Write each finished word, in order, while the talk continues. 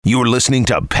You're listening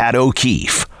to Pat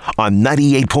O'Keefe on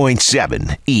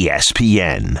 98.7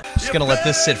 ESPN. Just going to let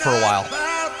this sit for a while.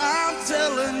 I'm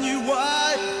telling you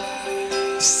why.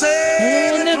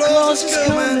 Santa Claus is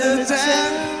coming to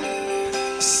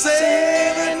town.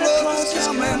 Santa Claus is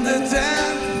coming to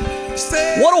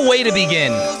town. What a way to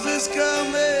begin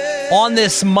on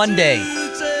this Monday,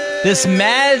 this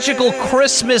magical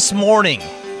Christmas morning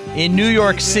in New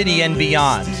York City and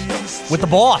beyond with the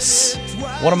boss.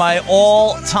 One of my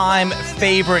all-time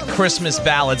favorite Christmas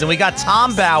ballads. And we got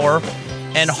Tom Bauer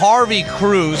and Harvey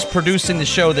Cruz producing the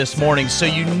show this morning, so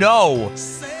you know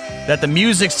that the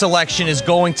music selection is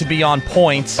going to be on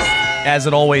point, as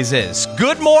it always is.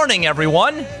 Good morning,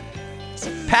 everyone.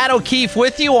 Pat O'Keefe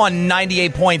with you on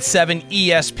 98.7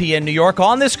 ESPN New York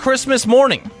on this Christmas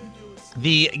morning.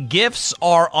 The gifts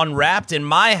are unwrapped in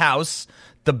my house.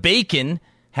 The bacon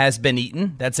has been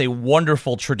eaten. That's a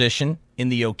wonderful tradition in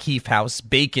the O'Keefe house,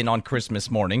 bacon on Christmas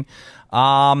morning.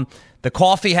 The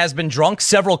coffee has been drunk,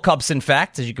 several cups in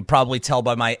fact, as you could probably tell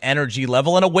by my energy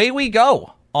level. And away we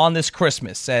go on this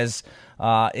Christmas as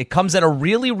it comes at a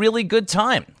really, really good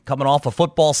time. Coming off a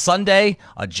football Sunday,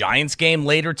 a Giants game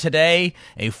later today,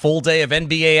 a full day of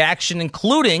NBA action,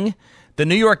 including the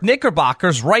New York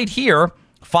Knickerbockers right here.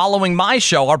 Following my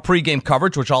show, our pregame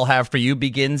coverage, which I'll have for you,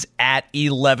 begins at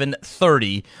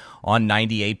 11:30 on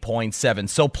 98.7.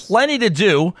 So plenty to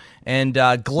do, and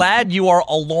glad you are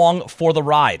along for the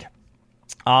ride.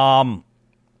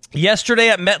 Yesterday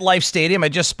at MetLife Stadium, I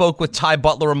just spoke with Ty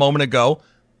Butler a moment ago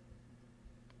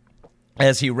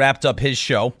as he wrapped up his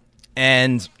show.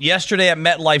 And yesterday at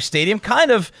MetLife Stadium,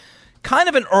 kind of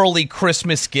an early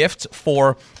Christmas gift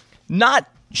for not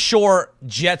sure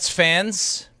Jets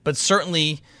fans, but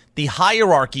certainly the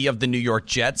hierarchy of the New York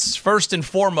Jets. First and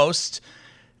foremost,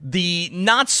 the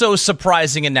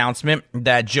not-so-surprising announcement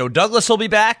that Joe Douglas will be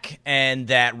back and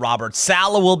that Robert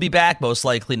Saleh will be back. Most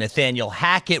likely Nathaniel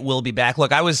Hackett will be back.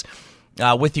 Look, I was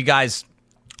with you guys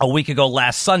a week ago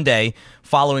last Sunday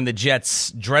following the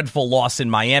Jets' dreadful loss in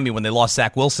Miami when they lost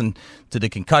Zach Wilson to the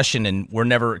concussion and were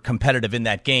never competitive in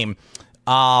that game.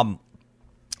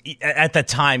 At that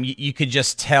time, you could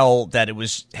just tell that it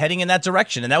was heading in that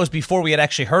direction. And that was before we had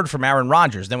actually heard from Aaron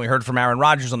Rodgers. Then we heard from Aaron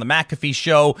Rodgers on the McAfee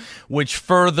show, which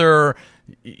further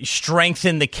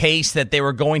strengthened the case that they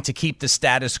were going to keep the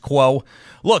status quo.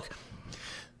 Look,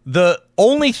 the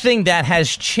only thing that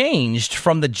has changed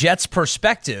from the Jets'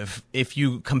 perspective, if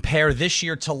you compare this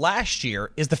year to last year,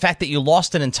 is the fact that you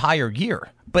lost an entire year.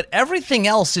 But everything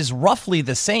else is roughly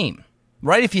the same.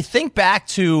 Right? If you think back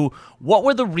to what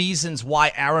were the reasons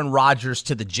why Aaron Rodgers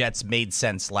to the Jets made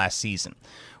sense last season?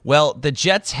 Well, the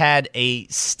Jets had a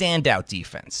standout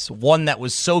defense, one that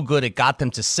was so good it got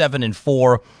them to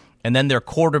 7-4, and then their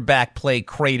quarterback play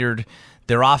cratered,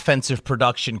 their offensive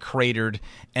production cratered,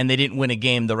 and they didn't win a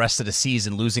game the rest of the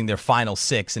season, losing their final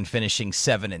 6 and finishing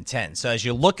 7-10. So as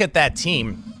you look at that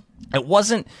team, it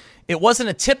wasn't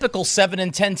a typical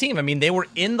 7-10 team. I mean, they were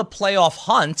in the playoff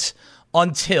hunt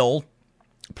until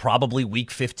probably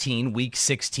week 15, week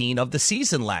 16 of the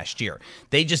season last year.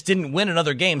 They just didn't win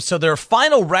another game. So their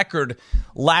final record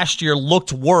last year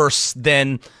looked worse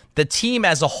than the team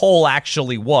as a whole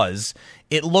actually was.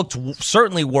 It looked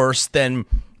certainly worse than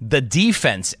the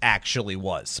defense actually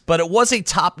was. But it was a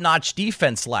top-notch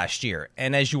defense last year.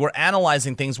 And as you were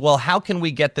analyzing things, well, how can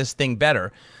we get this thing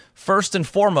better? First and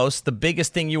foremost, the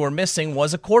biggest thing you were missing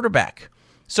was a quarterback.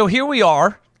 So here we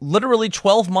are, literally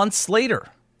 12 months later,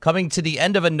 coming to the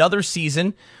end of another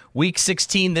season, week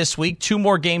 16 this week, 2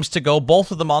 more games to go,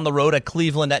 both of them on the road at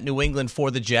Cleveland, at New England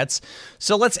for the Jets.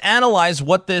 So let's analyze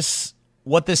what this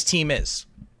team is.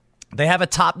 They have a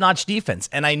top-notch defense,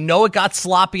 and I know it got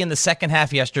sloppy in the second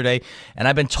half yesterday, and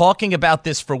I've been talking about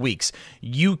this for weeks.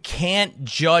 You can't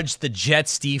judge the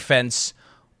Jets' defense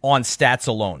on stats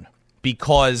alone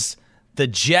because the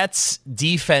Jets'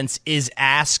 defense is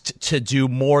asked to do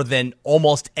more than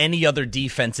almost any other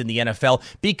defense in the NFL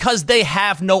because they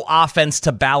have no offense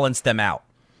to balance them out.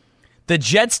 The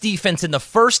Jets' defense in the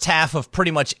first half of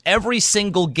pretty much every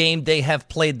single game they have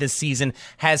played this season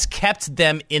has kept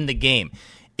them in the game.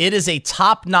 It is a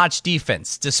top-notch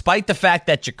defense, despite the fact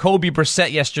that Jacoby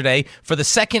Brissett yesterday, for the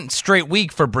second straight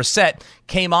week for Brissett,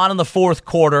 came on in the fourth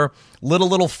quarter, lit a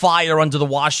little fire under the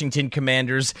Washington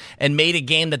Commanders, and made a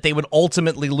game that they would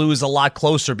ultimately lose a lot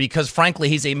closer because, frankly,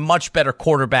 he's a much better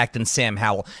quarterback than Sam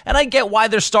Howell. And I get why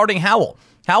they're starting Howell.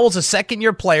 Howell's a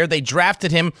second-year player. They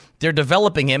drafted him. They're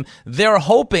developing him. They're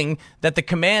hoping that the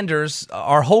Commanders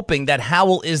are hoping that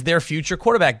Howell is their future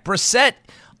quarterback. Brissett,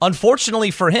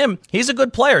 unfortunately for him, he's a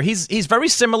good player. He's very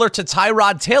similar to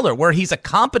Tyrod Taylor, where he's a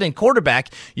competent quarterback.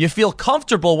 You feel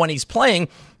comfortable when he's playing,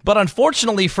 But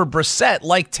unfortunately for Brissett,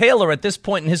 like Taylor at this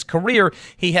point in his career,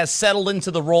 he has settled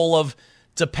into the role of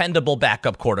dependable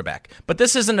backup quarterback. But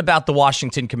this isn't about the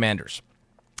Washington Commanders.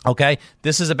 Okay,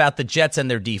 this is about the Jets and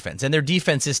their defense. And their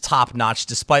defense is top-notch,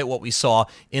 despite what we saw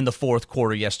in the fourth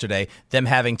quarter yesterday, them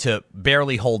having to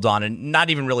barely hold on, and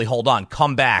not even really hold on,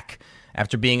 come back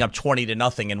after being up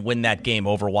 20-0 and win that game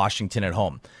over Washington at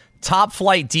home.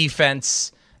 Top-flight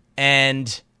defense,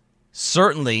 and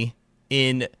certainly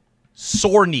in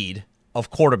sore need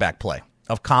of quarterback play,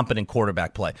 of competent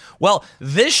quarterback play. Well,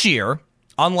 this year,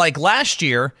 unlike last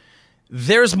year,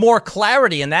 there's more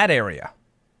clarity in that area.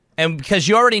 And because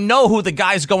you already know who the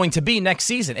guy's going to be next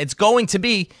season. It's going to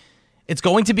be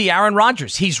Aaron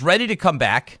Rodgers. He's ready to come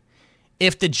back.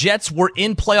 If the Jets were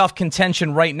in playoff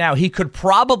contention right now, he could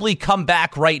probably come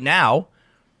back right now,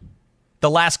 the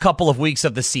last couple of weeks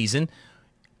of the season.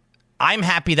 I'm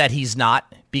happy that he's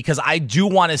not, because I do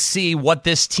want to see what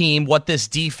this team, what this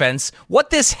defense,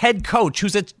 what this head coach,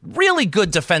 who's a really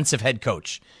good defensive head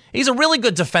coach. He's a really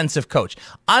good defensive coach.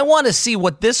 I want to see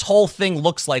what this whole thing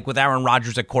looks like with Aaron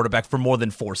Rodgers at quarterback for more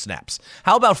than 4 snaps.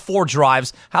 How about 4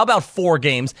 drives? How about 4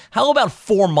 games? How about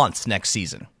 4 months next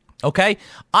season? Okay?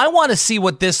 I want to see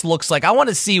what this looks like. I want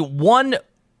to see one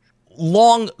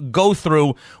long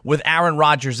go-through with Aaron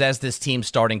Rodgers as this team's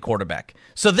starting quarterback.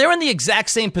 So they're in the exact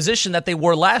same position that they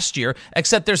were last year,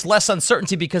 except there's less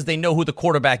uncertainty because they know who the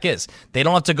quarterback is. They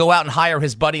don't have to go out and hire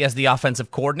his buddy as the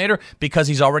offensive coordinator because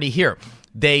he's already here.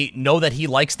 They know that he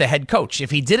likes the head coach.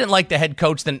 If he didn't like the head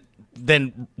coach,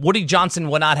 then Woody Johnson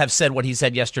would not have said what he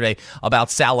said yesterday about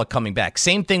Saleh coming back.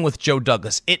 Same thing with Joe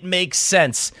Douglas. It makes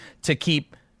sense to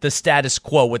keep the status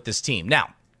quo with this team.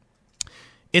 Now,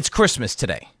 it's Christmas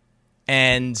today.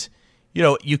 And, you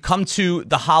know, you come to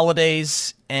the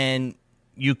holidays and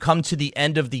you come to the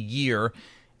end of the year.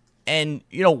 And,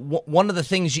 you know, one of the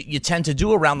things you tend to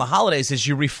do around the holidays is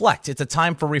you reflect. It's a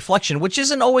time for reflection, which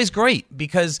isn't always great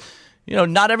because, you know,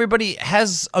 not everybody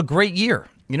has a great year.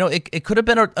 You know, it could have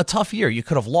been a tough year. You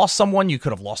could have lost someone. You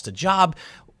could have lost a job.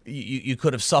 You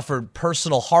could have suffered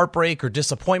personal heartbreak or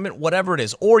disappointment, whatever it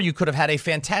is. Or you could have had a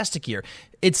fantastic year.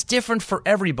 It's different for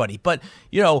everybody. But,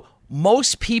 you know,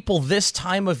 most people this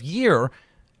time of year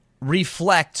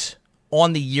reflect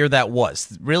on the year that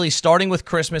was. Really, starting with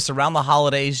Christmas, around the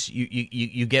holidays,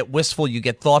 you get wistful, you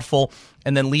get thoughtful,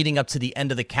 and then leading up to the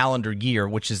end of the calendar year,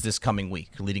 which is this coming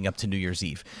week, leading up to New Year's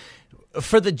Eve.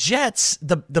 For the Jets,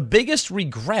 the biggest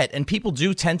regret, and people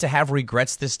do tend to have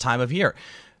regrets this time of year,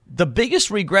 the biggest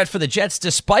regret for the Jets,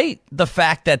 despite the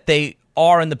fact that they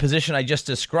are in the position I just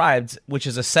described, which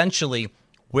is essentially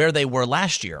where they were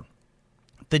last year,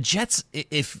 the Jets,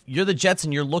 if you're the Jets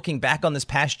and you're looking back on this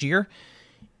past year,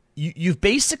 you've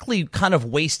basically kind of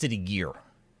wasted a year.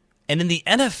 And in the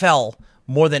NFL,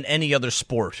 more than any other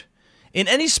sport, in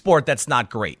any sport, that's not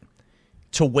great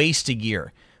to waste a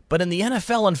year. But in the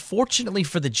NFL, unfortunately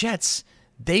for the Jets,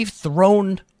 they've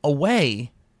thrown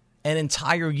away an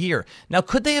entire year. Now,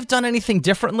 could they have done anything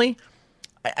differently?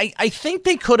 I think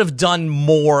they could have done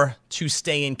more to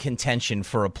stay in contention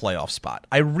for a playoff spot.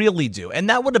 I really do. And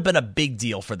that would have been a big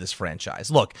deal for this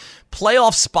franchise. Look,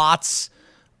 playoff spots,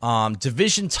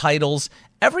 division titles,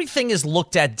 everything is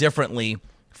looked at differently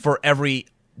for every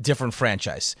different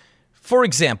franchise. For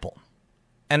example,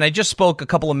 and I just spoke a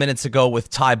couple of minutes ago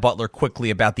with Ty Butler quickly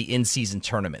about the in-season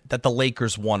tournament that the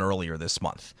Lakers won earlier this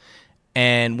month.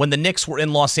 And when the Knicks were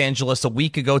in Los Angeles a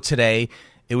week ago today,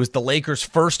 it was the Lakers'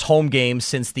 first home game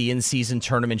since the in-season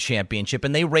tournament championship,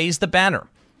 and they raised the banner.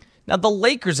 Now, the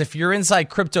Lakers, if you're inside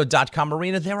Crypto.com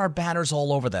Arena, there are banners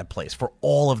all over that place for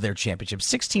all of their championships.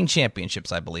 16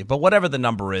 championships, I believe. But whatever the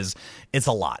number is, it's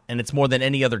a lot, and it's more than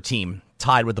any other team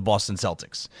tied with the Boston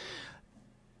Celtics.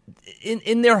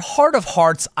 In their heart of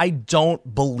hearts, I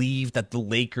don't believe that the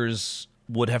Lakers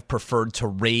would have preferred to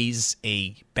raise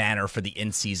a banner for the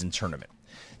in-season tournament.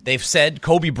 They've said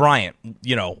Kobe Bryant,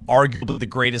 you know, arguably the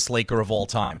greatest Laker of all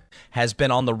time, has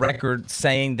been on the record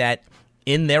saying that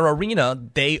in their arena,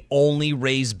 they only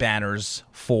raise banners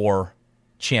for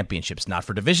championships, not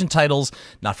for division titles,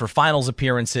 not for finals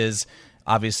appearances.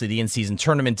 Obviously, the in-season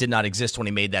tournament did not exist when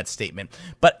he made that statement.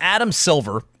 But Adam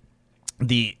Silver,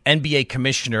 the NBA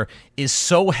commissioner, is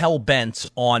so hell-bent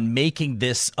on making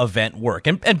this event work.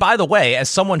 And by the way, as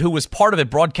someone who was part of it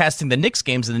broadcasting the Knicks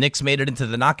games and the Knicks made it into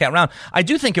the knockout round, I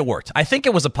do think it worked. I think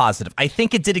it was a positive. I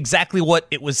think it did exactly what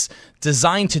it was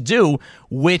designed to do,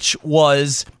 which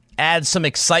was add some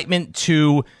excitement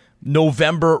to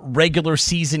November regular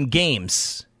season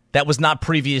games that was not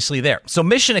previously there. So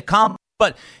mission accomplished.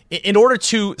 But in order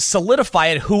to solidify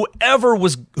it, whoever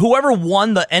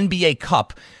won the NBA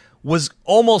Cup was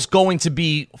almost going to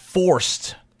be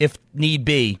forced, if need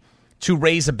be, to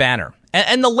raise a banner.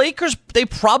 And the Lakers, they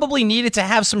probably needed to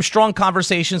have some strong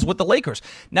conversations with the Lakers.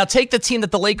 Now, take the team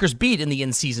that the Lakers beat in the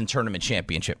in-season tournament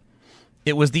championship.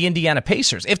 It was the Indiana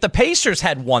Pacers. If the Pacers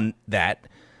had won that,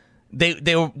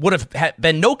 there would have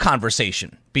been no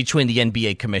conversation between the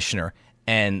NBA commissioner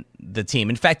and the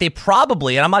team. In fact, they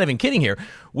probably, and I'm not even kidding here,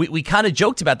 we kind of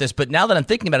joked about this, but now that I'm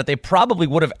thinking about it, they probably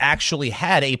would have actually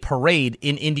had a parade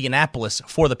in Indianapolis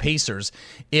for the Pacers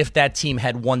if that team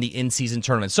had won the in-season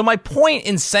tournament. So my point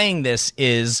in saying this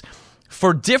is,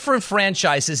 for different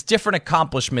franchises, different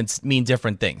accomplishments mean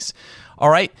different things. All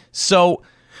right? So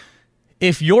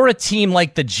if you're a team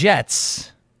like the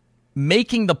Jets,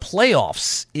 making the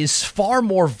playoffs is far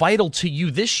more vital to you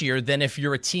this year than if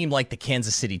you're a team like the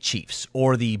Kansas City Chiefs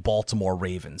or the Baltimore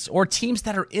Ravens or teams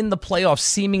that are in the playoffs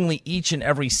seemingly each and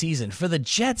every season. For the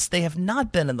Jets, they have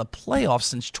not been in the playoffs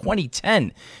since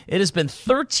 2010. It has been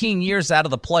 13 years out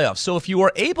of the playoffs. So if you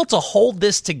are able to hold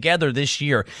this together this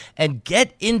year and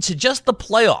get into just the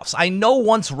playoffs, I know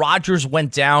once Rodgers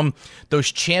went down,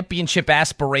 those championship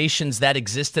aspirations that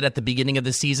existed at the beginning of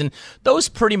the season, those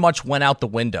pretty much went out the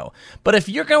window. But if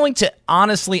you're going to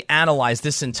honestly analyze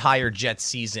this entire Jets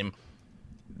season,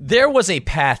 there was a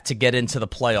path to get into the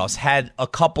playoffs had a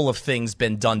couple of things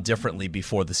been done differently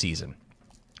before the season.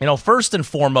 You know, first and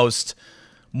foremost,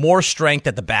 more strength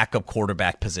at the backup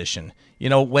quarterback position. You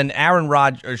know, when Aaron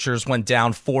Rodgers went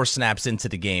down 4 snaps into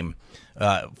the game,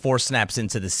 4 snaps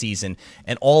into the season,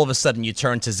 and all of a sudden you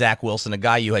turn to Zach Wilson, a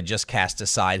guy you had just cast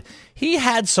aside. He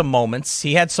had some moments.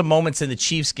 He had some moments in the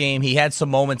Chiefs game. He had some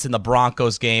moments in the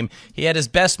Broncos game. He had his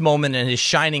best moment and his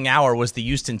shining hour was the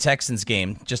Houston Texans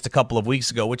game just a couple of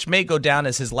weeks ago, which may go down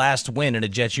as his last win in a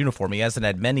Jets uniform. He hasn't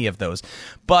had many of those.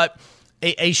 But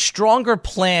a stronger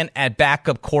plan at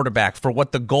backup quarterback for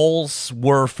what the goals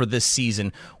were for this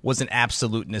season was an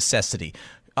absolute necessity.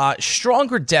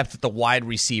 Stronger depth at the wide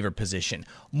receiver position,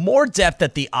 more depth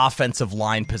at the offensive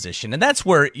line position. And that's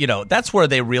where, that's where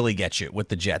they really get you with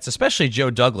the Jets, especially Joe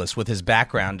Douglas with his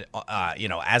background,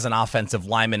 as an offensive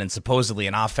lineman and supposedly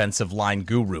an offensive line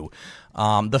guru.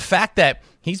 The fact that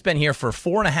he's been here for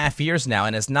 4.5 years now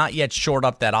and has not yet shored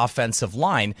up that offensive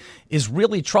line is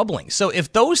really troubling. So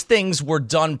if those things were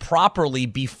done properly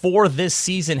before this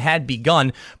season had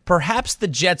begun, perhaps the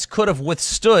Jets could have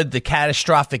withstood the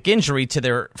catastrophic injury to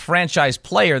their franchise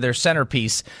player, their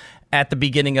centerpiece, at the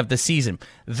beginning of the season.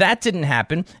 That didn't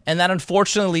happen, and that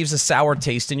unfortunately leaves a sour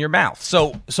taste in your mouth.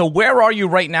 So where are you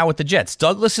right now with the Jets?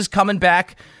 Douglas is coming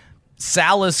back.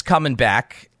 Saleh's coming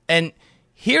back. And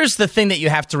here's the thing that you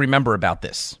have to remember about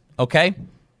this, okay?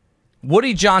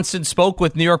 Woody Johnson spoke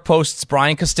with New York Post's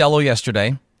Brian Costello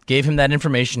yesterday, gave him that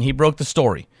information. He broke the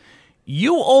story.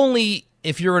 You only,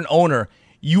 if you're an owner,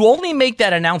 you only make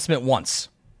that announcement once,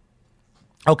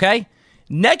 okay?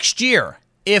 Next year,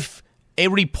 if a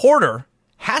reporter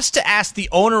has to ask the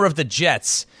owner of the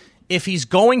Jets if he's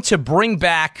going to bring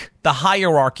back the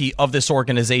hierarchy of this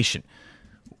organization,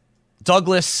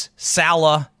 Douglas,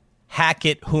 Saleh,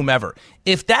 Hackett, whomever.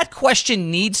 If that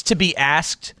question needs to be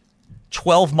asked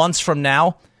 12 months from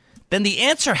now, then the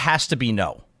answer has to be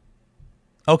no.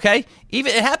 Okay?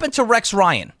 Even it happened to Rex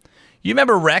Ryan. You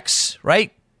remember Rex,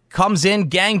 right? Comes in,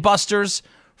 gangbusters,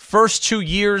 first 2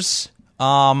 years,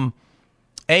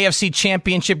 AFC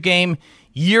Championship game.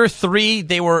 Year 3,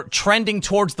 they were trending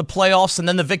towards the playoffs, and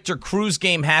then the Victor Cruz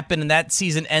game happened, and that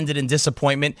season ended in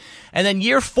disappointment. And then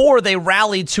year 4, they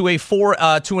rallied to an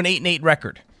 8-8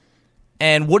 record.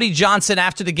 And Woody Johnson,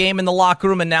 after the game in the locker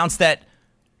room, announced that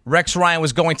Rex Ryan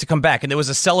was going to come back. And there was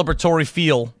a celebratory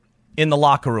feel in the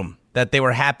locker room that they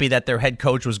were happy that their head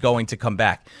coach was going to come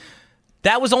back.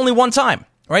 That was only one time,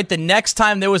 right? The next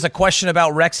time there was a question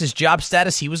about Rex's job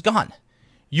status, he was gone.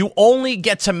 You only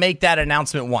get to make that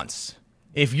announcement once.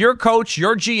 If your coach,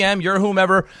 your GM, your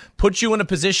whomever puts you in a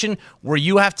position where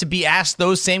you have to be asked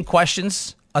those same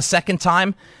questions a second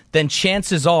time, then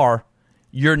chances are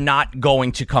you're not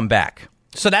going to come back.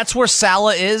 So that's where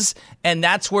Saleh is, and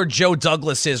that's where Joe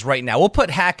Douglas is right now. We'll put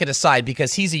Hackett aside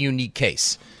because he's a unique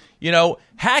case.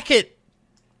 Hackett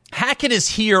is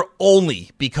here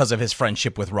only because of his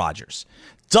friendship with Rodgers.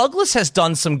 Douglas has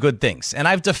done some good things, and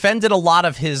I've defended a lot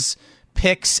of his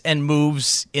picks and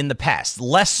moves in the past.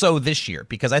 Less so this year,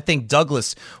 because I think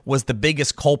Douglas was the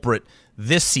biggest culprit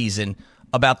this season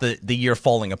about the year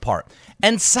falling apart.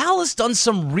 And Saleh's done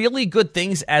some really good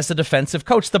things as a defensive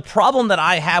coach. The problem that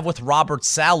I have with Robert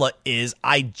Saleh is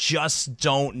I just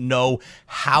don't know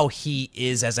how he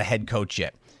is as a head coach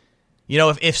yet.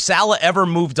 If Saleh ever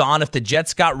moved on, if the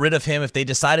Jets got rid of him, if they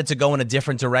decided to go in a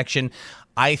different direction,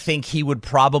 I think he would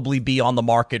probably be on the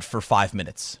market for 5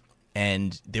 minutes.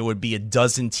 And there would be a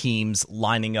dozen teams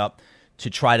lining up to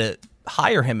try to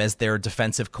hire him as their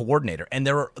defensive coordinator. And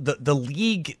the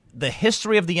league, the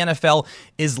history of the NFL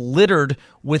is littered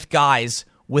with guys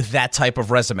with that type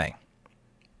of resume.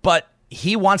 But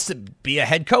he wants to be a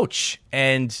head coach,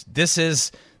 and this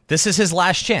is his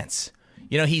last chance.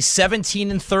 You know, he's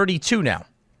 17-32 now.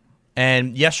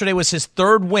 And yesterday was his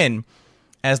third win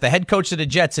as the head coach of the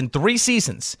Jets in 3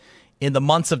 seasons in the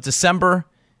months of December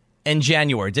and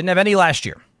January. Didn't have any last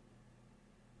year.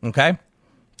 Okay?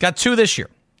 Got 2 this year.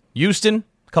 Houston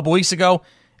a couple weeks ago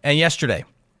and yesterday.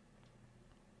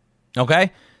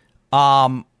 Okay?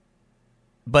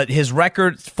 But his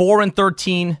record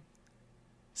 4-13,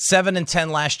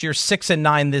 7-10 last year,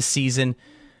 6-9 this season.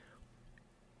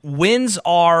 Wins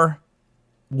are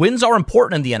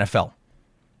important in the NFL.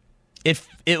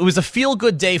 It was a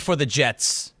feel-good day for the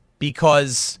Jets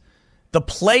because the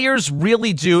players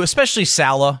really do, especially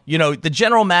Saleh. You know, the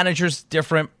general manager's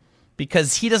different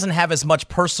because he doesn't have as much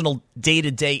personal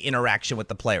day-to-day interaction with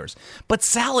the players. But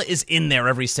Saleh is in there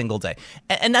every single day.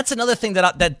 And that's another thing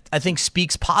that I think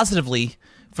speaks positively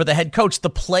for the head coach. The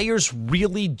players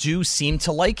really do seem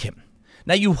to like him.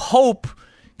 Now, you hope,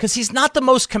 because he's not the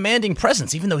most commanding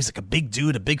presence, even though he's like a big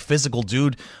dude, a big physical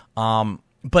dude.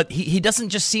 But he doesn't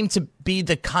just seem to be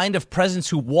the kind of presence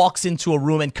who walks into a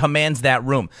room and commands that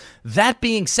room. That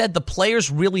being said, the players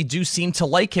really do seem to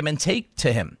like him and take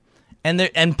to him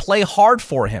and play hard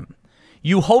for him.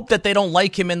 You hope that they don't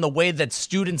like him in the way that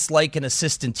students like an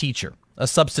assistant teacher, a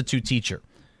substitute teacher.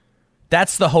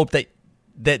 That's the hope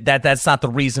that's not the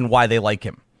reason why they like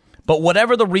him. But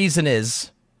whatever the reason is,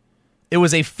 it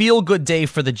was a feel-good day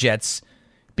for the Jets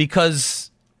because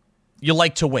you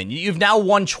like to win. You've now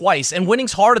won twice, and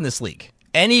winning's hard in this league.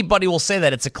 Anybody will say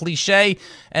that. It's a cliche,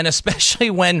 and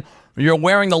especially when you're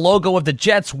wearing the logo of the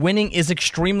Jets, winning is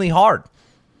extremely hard.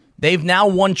 They've now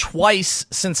won twice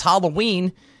since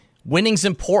Halloween. Winning's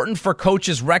important for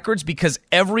coaches' records because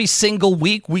every single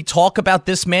week we talk about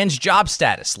this man's job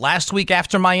status. Last week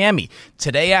after Miami,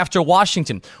 today after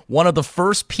Washington. One of the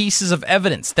first pieces of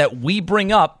evidence that we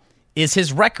bring up is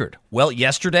his record. Well,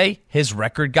 yesterday, his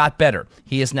record got better.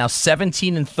 He is now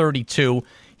 17-32.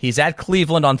 He's at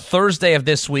Cleveland on Thursday of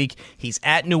this week. He's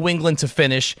at New England to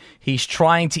finish. He's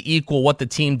trying to equal what the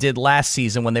team did last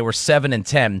season when they were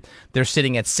 7-10. They're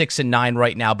sitting at 6-9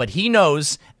 right now. But he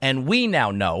knows, and we now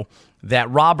know,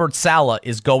 that Robert Saleh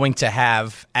is going to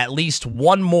have at least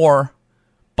one more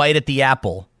bite at the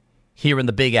apple here in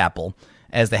the Big Apple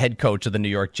as the head coach of the New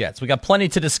York Jets. We got plenty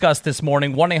to discuss this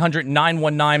morning.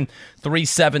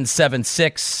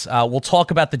 1-800-919-3776. We'll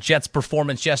talk about the Jets'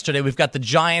 performance yesterday. We've got the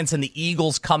Giants and the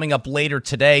Eagles coming up later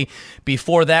today.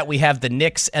 Before that, we have the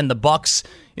Knicks and the Bucks.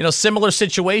 You know, similar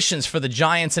situations for the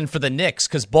Giants and for the Knicks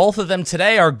because both of them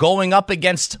today are going up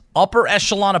against upper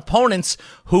echelon opponents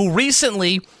who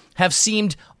recently have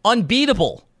seemed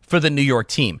unbeatable for the New York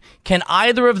team. Can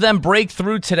either of them break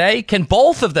through today? Can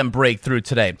both of them break through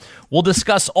today? We'll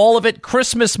discuss all of it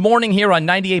Christmas morning here on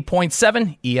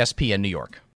 98.7 ESPN New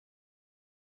York.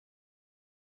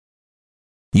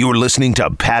 You're listening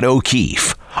to Pat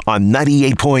O'Keefe on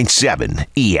 98.7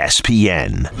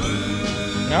 ESPN.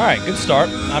 All right, good start.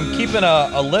 I'm keeping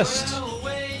a list.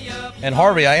 And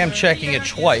Harvey, I am checking it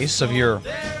twice of your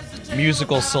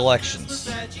musical selections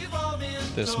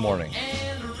this morning.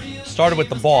 Started with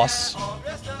The Boss.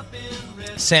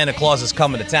 Santa Claus is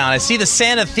coming to town. I see the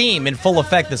Santa theme in full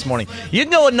effect this morning. You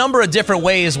can go a number of different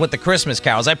ways with the Christmas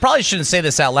carols. I probably shouldn't say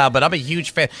this out loud, but I'm a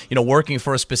huge fan, working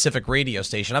for a specific radio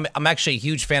station. I'm actually a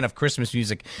huge fan of Christmas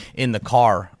music in the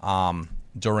car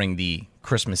during the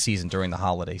Christmas season, during the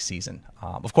holiday season.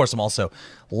 Of course, I'm also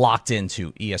locked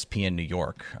into ESPN New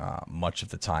York much of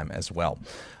the time as well.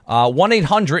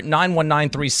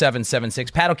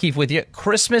 1-800-919-3776. Pat O'Keefe with you.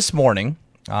 Christmas morning.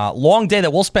 Long day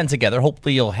that we'll spend together.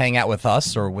 Hopefully you'll hang out with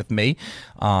us or with me.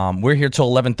 We're here till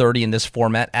 11:30 in this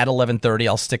format. At 11:30,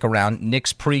 I'll stick around.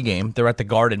 Knicks pregame. They're at the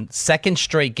Garden. Second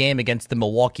straight game against the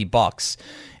Milwaukee Bucks.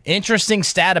 Interesting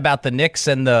stat about the Knicks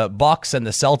and the Bucks and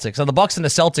the Celtics. So the Bucks and the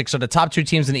Celtics are the top 2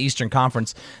 teams in the Eastern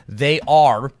Conference. They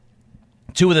are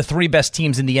 2 of the 3 best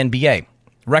teams in the NBA,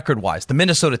 record-wise. The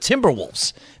Minnesota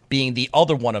Timberwolves being the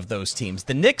other one of those teams.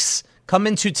 The Knicks come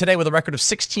into today with a record of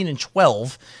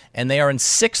 16-12, and they are in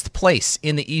 6th place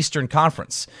in the Eastern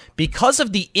Conference. Because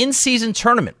of the in-season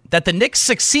tournament that the Knicks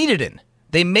succeeded in,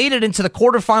 they made it into the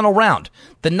quarterfinal round,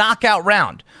 the knockout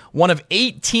round, one of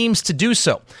 8 teams to do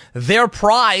so. Their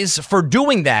prize for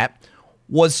doing that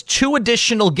was 2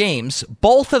 additional games,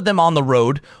 both of them on the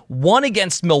road, one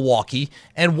against Milwaukee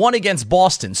and one against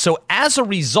Boston. So as a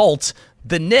result,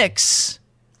 the Knicks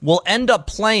will end up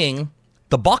playing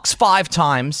the Bucks 5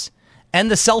 times and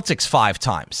the Celtics 5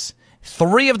 times.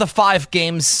 3 of the 5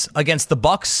 games against the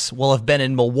Bucks will have been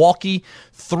in Milwaukee.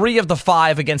 3 of the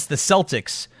 5 against the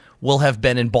Celtics will have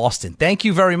been in Boston. Thank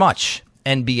you very much,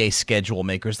 NBA schedule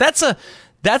makers. That's a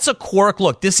quirk.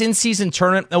 Look, this in-season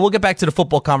tournament, and we'll get back to the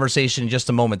football conversation in just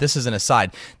a moment. This is an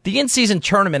aside. The in-season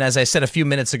tournament, as I said a few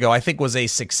minutes ago, I think was a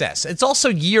success. It's also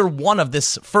year 1 of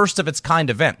this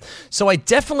first-of-its-kind event. So I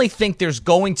definitely think there's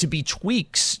going to be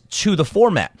tweaks to the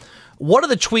format. One of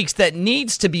the tweaks that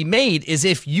needs to be made is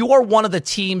if you are one of the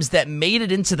teams that made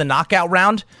it into the knockout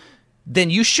round,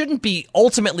 then you shouldn't be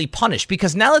ultimately punished,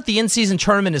 because now that the in-season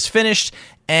tournament is finished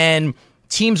and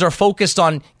teams are focused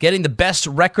on getting the best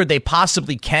record they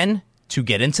possibly can to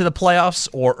get into the playoffs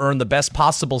or earn the best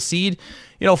possible seed.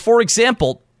 For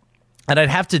example, and I'd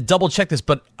have to double check this,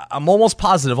 but I'm almost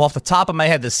positive off the top of my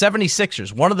head, the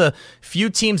 76ers, one of the few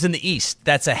teams in the East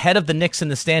that's ahead of the Knicks in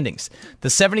the standings. The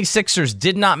 76ers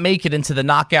did not make it into the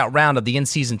knockout round of the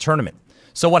in-season tournament.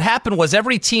 So what happened was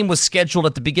every team was scheduled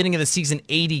at the beginning of the season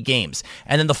 80 games,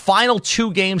 and then the final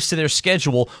 2 games to their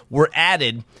schedule were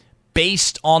added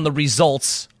based on the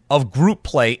results of group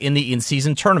play in the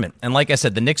in-season tournament. And like I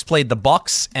said, the Knicks played the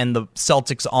Bucks and the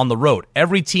Celtics on the road.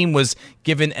 Every team was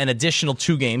given an additional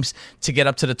 2 games to get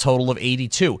up to the total of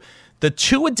 82. The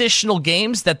 2 additional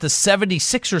games that the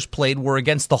 76ers played were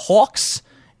against the Hawks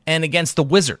and against the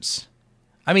Wizards.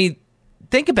 I mean,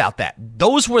 think about that.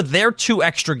 Those were their 2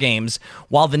 extra games,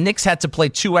 while the Knicks had to play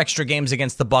 2 extra games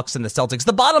against the Bucks and the Celtics.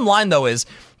 The bottom line, though, is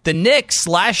the Knicks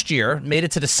last year made it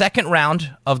to the second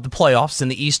round of the playoffs in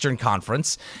the Eastern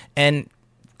Conference and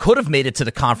could have made it to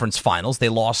the conference finals. They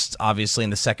lost, obviously,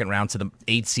 in the second round to the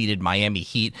 8-seeded Miami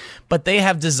Heat, but they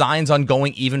have designs on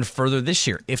going even further this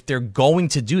year. If they're going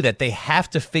to do that, they have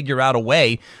to figure out a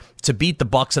way to beat the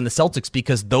Bucks and the Celtics,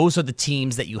 because those are the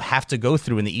teams that you have to go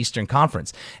through in the Eastern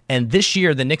Conference. And this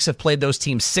year, the Knicks have played those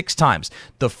teams 6 times.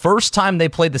 The first time they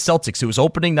played the Celtics, it was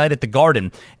opening night at the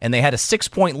Garden, and they had a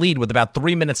 6-point lead with about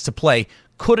 3 minutes to play.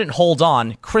 Couldn't hold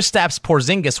on. Kristaps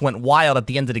Porzingis went wild at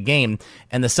the end of the game,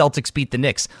 and the Celtics beat the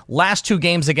Knicks. Last 2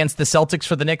 games against the Celtics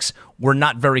for the Knicks were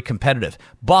not very competitive.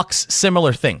 Bucks,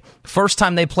 similar thing. First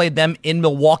time they played them in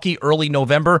Milwaukee early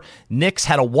November, Knicks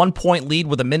had a 1-point lead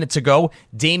with a minute to go.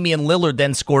 Damian Lillard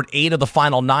then scored 8 of the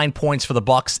final 9 points for the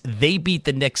Bucks. They beat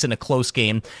the Knicks in a close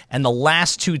game, and the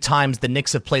last 2 times the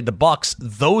Knicks have played the Bucks,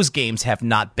 those games have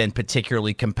not been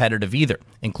particularly competitive either,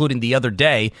 including the other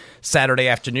day, Saturday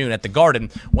afternoon at the Garden,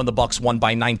 when the Bucks won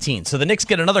by 19. So the Knicks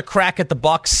get another crack at the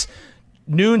Bucks.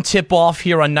 Noon tip-off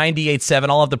here on 98.7.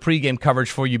 I'll have the pregame coverage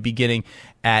for you beginning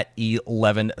at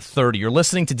 11:30. You're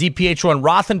listening to DPetro and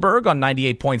Rothenberg on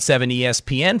 98.7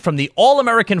 ESPN from the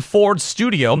All-American Ford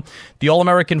studio. The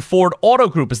All-American Ford Auto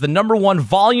Group is the number 1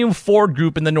 volume Ford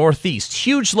group in the Northeast.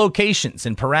 Huge locations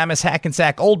in Paramus,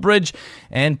 Hackensack, Old Bridge,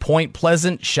 and Point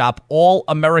Pleasant. Shop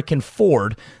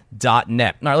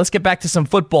allamericanford.net. All right, let's get back to some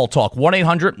football talk.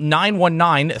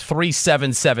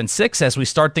 1-800-919-3776 as we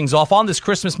start things off on this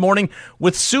Christmas morning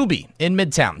with Subi in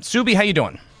Midtown. Subi, how you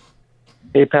doing?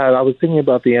 Hey, Pat, I was thinking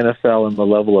about the NFL and the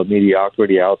level of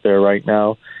mediocrity out there right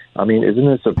now. I mean, isn't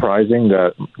it surprising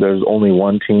that there's only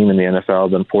one team in the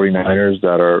NFL, the 49ers,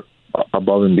 that are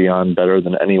above and beyond better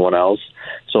than anyone else?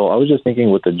 So I was just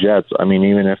thinking with the Jets, I mean,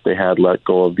 even if they had let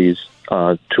go of these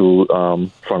 2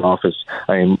 front office,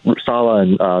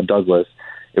 Saleh and Douglas,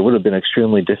 it would have been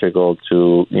extremely difficult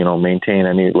to, maintain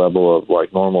any level of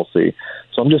normalcy.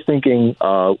 So I'm just thinking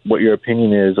what your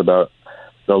opinion is about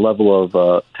the level of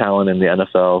talent in the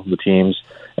NFL, the teams,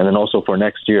 and then also for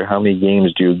next year, how many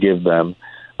games do you give them?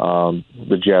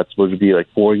 The Jets, would it be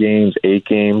 4 games, 8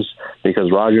 games?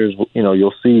 Because Rodgers,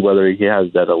 you'll see whether he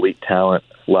has that elite talent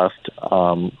left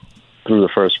through the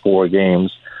first 4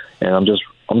 games. And I'm just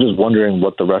wondering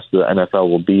what the rest of the NFL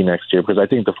will be next year, because I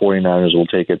think the 49ers will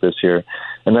take it this year.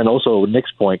 And then also,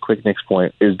 quick Knicks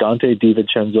point, is Dante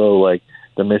DiVincenzo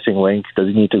the missing link? Does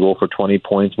he need to go for 20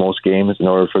 points most games in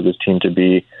order for this team to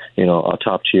be, a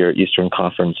top-tier Eastern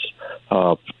Conference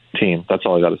team? That's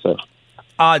all I got to say.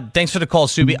 Thanks for the call,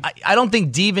 Subi. I don't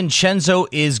think DiVincenzo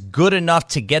is good enough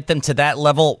to get them to that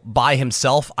level by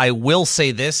himself. I will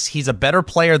say this. He's a better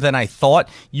player than I thought.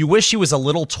 You wish he was a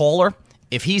little taller.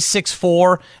 If he's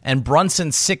 6'4" and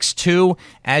Brunson's 6'2"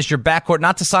 as your backcourt,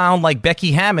 not to sound like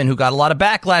Becky Hammon, who got a lot of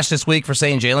backlash this week for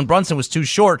saying Jalen Brunson was too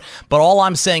short, but all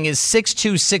I'm saying is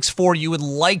 6'2", 6'4", you would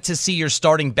like to see your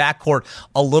starting backcourt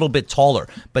a little bit taller.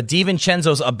 But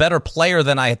DiVincenzo's a better player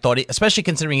than I thought, especially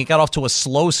considering he got off to a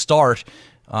slow start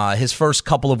his first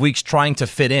couple of weeks trying to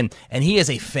fit in, and he is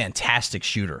a fantastic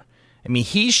shooter. I mean,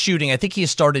 he's shooting, I think he has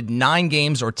started 9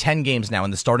 games or 10 games now in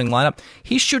the starting lineup.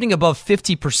 He's shooting above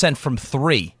 50% from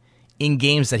 3 in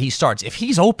games that he starts. If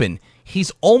he's open,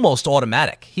 he's almost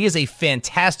automatic. He is a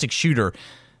fantastic shooter.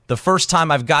 The first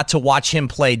time I've got to watch him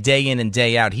play day in and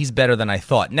day out, he's better than I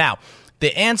thought. Now,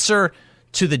 the answer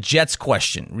to the Jets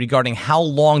question regarding how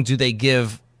long do they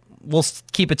give, we'll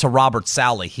keep it to Robert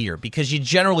Saleh here, because you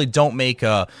generally don't make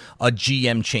a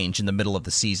GM change in the middle of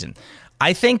the season.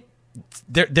 I think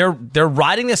they're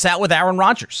riding this out with Aaron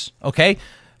Rodgers, okay?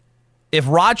 If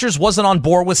Rodgers wasn't on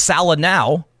board with Saleh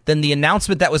now, then the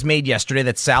announcement that was made yesterday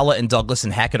that Saleh and Douglas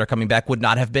and Hackett are coming back would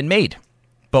not have been made.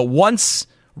 But once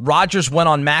Rodgers went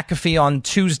on McAfee on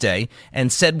Tuesday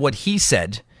and said what he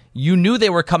said, you knew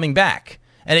they were coming back.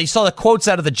 And you saw the quotes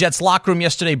out of the Jets locker room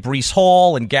yesterday, Breece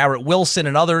Hall and Garrett Wilson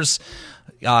and others,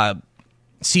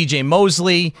 C.J.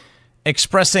 Mosley,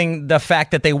 expressing the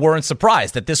fact that they weren't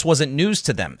surprised, that this wasn't news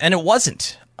to them. And it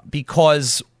wasn't,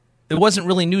 because it wasn't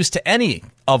really news to any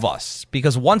of us,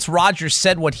 because once Rodgers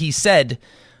said what he said,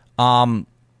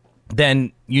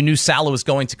 then you knew Saleh was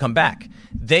going to come back.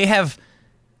 They have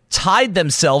tied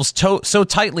themselves so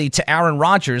tightly to Aaron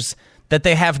Rodgers that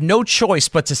they have no choice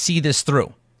but to see this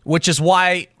through, which is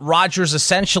why Rodgers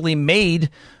essentially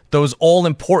made those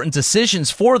all-important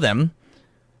decisions for them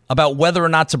about whether or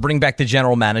not to bring back the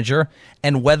general manager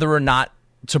and whether or not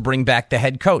to bring back the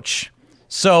head coach.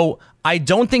 So I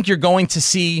don't think you're going to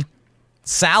see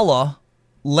Saleh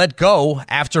let go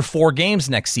after 4 games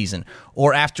next season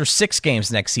or after 6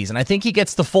 games next season. I think he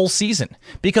gets the full season,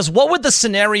 because what would the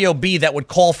scenario be that would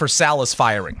call for Saleh's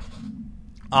firing?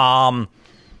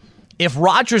 If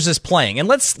Rodgers is playing, and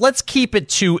let's keep it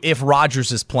to if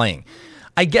Rodgers is playing.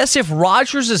 I guess if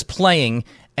Rodgers is playing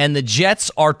and the Jets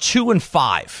are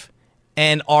 2-5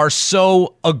 and are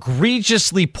so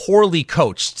egregiously poorly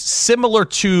coached, similar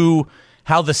to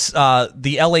how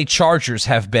the LA Chargers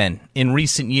have been in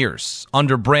recent years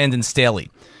under Brandon Staley.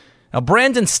 Now,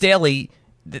 Brandon Staley,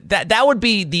 that would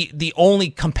be the only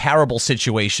comparable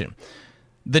situation.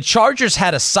 The Chargers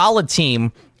had a solid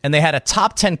team, and they had a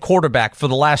top 10 quarterback for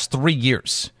the last 3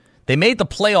 years. They made the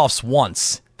playoffs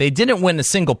once. They didn't win a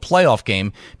single playoff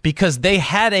game because they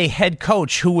had a head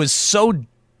coach who was so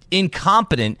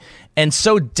incompetent and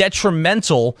so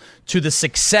detrimental to the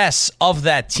success of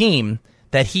that team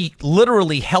that he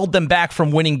literally held them back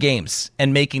from winning games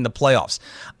and making the playoffs.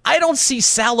 I don't see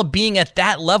Saleh being at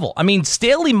that level. I mean,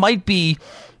 Staley might be,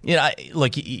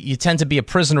 look, you tend to be a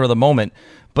prisoner of the moment,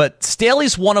 but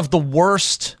Staley's one of the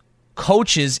worst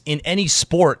coaches in any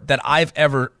sport that I've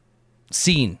ever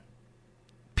seen,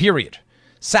 period.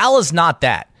 Saleh's not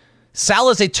that.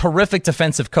 Saleh's a terrific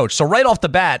defensive coach. So right off the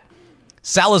bat,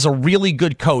 Saleh's a really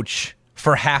good coach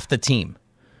for half the team.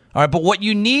 All right, but what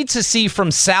you need to see from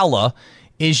Saleh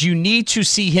is you need to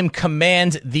see him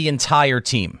command the entire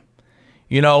team.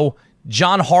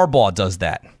 John Harbaugh does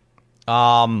that.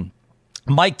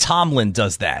 Mike Tomlin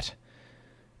does that.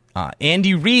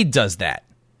 Andy Reid does that.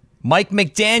 Mike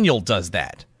McDaniel does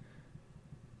that.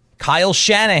 Kyle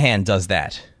Shanahan does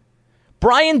that.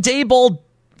 Brian Daboll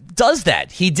does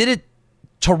that. He did it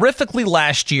terrifically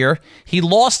last year. He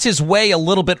lost his way a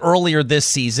little bit earlier this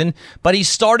season, but he's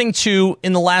starting to,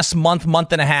 in the last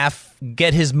month and a half,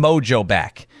 get his mojo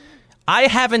back. I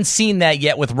haven't seen that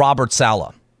yet with Robert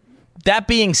Saleh. That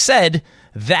being said,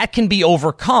 that can be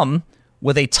overcome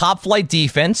with a top-flight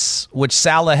defense, which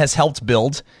Saleh has helped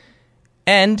build,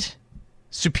 and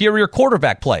superior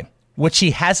quarterback play, which he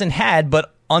hasn't had,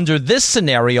 but under this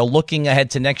scenario, looking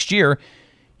ahead to next year,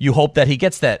 you hope that he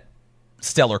gets that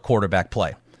stellar quarterback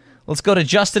play. Let's go to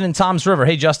Justin in Toms River.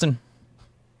 Hey, Justin.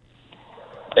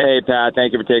 Hey, Pat.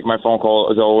 Thank you for taking my phone call.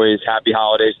 As always, happy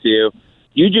holidays to you.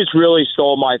 You just really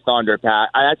stole my thunder, Pat.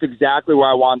 That's exactly where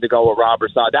I wanted to go with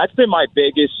Robert Saleh. That's been my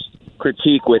biggest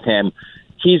critique with him.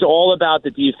 He's all about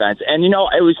the defense. And,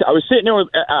 I was sitting there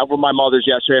with my mother's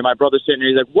yesterday. My brother's sitting there.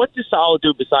 He's like, what does Saleh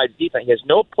do besides defense? He has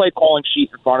no play calling sheet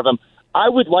in front of him. I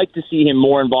would like to see him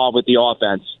more involved with the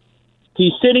offense.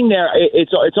 He's sitting there.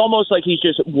 It's almost like he's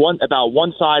just about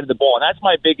one side of the ball. And that's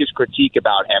my biggest critique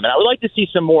about him. And I would like to see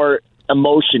some more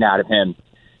emotion out of him.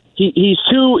 He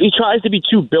tries to be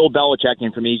too Bill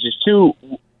Belichickian for me. He's just too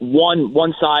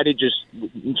one-sided, just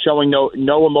showing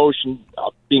no emotion,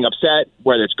 being upset,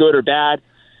 whether it's good or bad.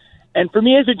 And for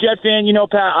me as a Jet fan,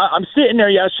 Pat, I'm sitting there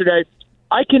yesterday.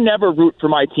 I can never root for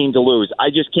my team to lose. I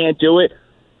just can't do it.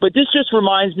 But this just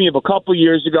reminds me of a couple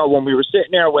years ago when we were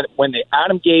sitting there when the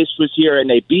Adam Gase was here and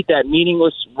they beat that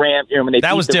meaningless Rams. When they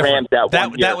that beat was the different. Rams that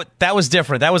one year. That was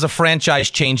different. That was a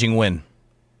franchise-changing win.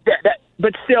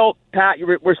 But still, Pat,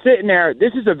 we're sitting there.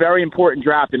 This is a very important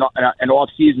draft in off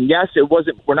season. Yes, it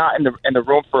wasn't. We're not in the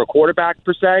room for a quarterback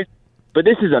per se, But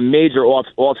this is a major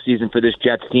off season for this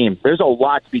Jets team. There's a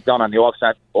lot to be done on the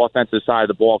offensive side of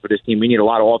the ball for this team. We need a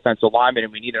lot of offensive linemen,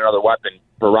 and we need another weapon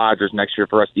for Rodgers next year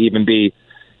for us to even be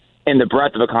in the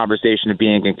breadth of a conversation of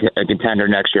being a contender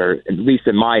next year, at least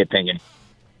in my opinion.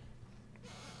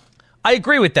 I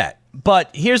agree with that.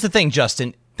 But here's the thing,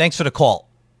 Justin. Thanks for the call.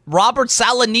 Robert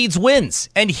Saleh needs wins,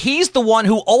 and he's the one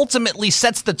who ultimately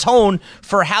sets the tone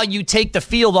for how you take the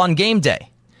field on game day.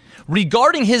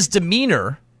 Regarding his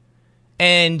demeanor,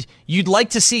 and you'd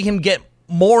like to see him get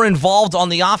more involved on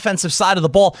the offensive side of the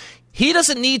ball, he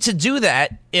doesn't need to do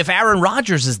that if Aaron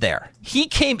Rodgers is there. He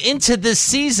came into this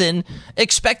season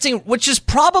expecting, which is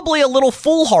probably a little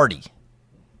foolhardy,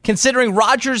 considering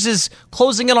Rodgers is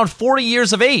closing in on 40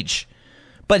 years of age.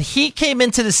 But he came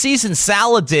into the season,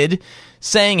 Saleh did,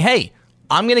 saying, hey,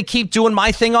 I'm going to keep doing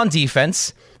my thing on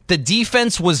defense. The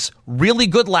defense was really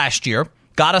good last year,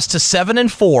 got us to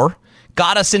 7-4,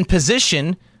 got us in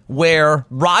position where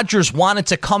Rodgers wanted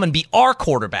to come and be our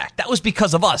quarterback. That was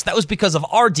because of us. That was because of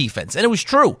our defense. And it was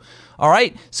true. All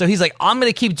right? So he's like, I'm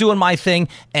going to keep doing my thing,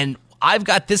 and I've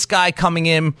got this guy coming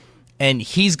in, and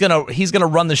he's gonna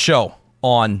run the show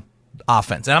on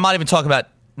offense. And I'm not even talking about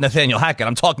Nathaniel Hackett.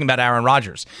 I'm talking about Aaron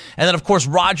Rodgers. And then, of course,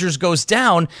 Rodgers goes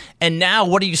down, and now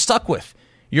what are you stuck with?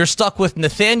 You're stuck with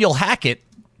Nathaniel Hackett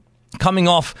coming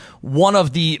off one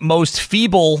of the most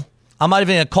feeble, I'm not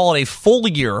even going to call it a full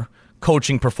year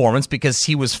coaching performance because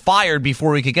he was fired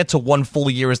before he could get to one full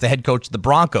year as the head coach of the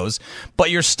Broncos. But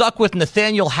you're stuck with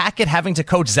Nathaniel Hackett having to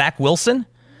coach Zach Wilson.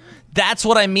 That's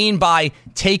what I mean by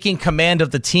taking command of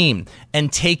the team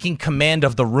and taking command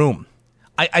of the room.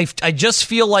 I just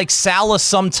feel like Saleh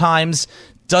sometimes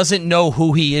doesn't know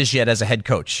who he is yet as a head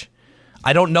coach.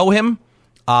 I don't know him.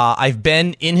 I've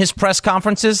been in his press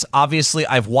conferences. Obviously,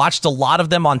 I've watched a lot of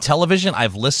them on television.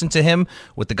 I've listened to him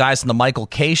with the guys on the Michael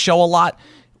Kay show a lot.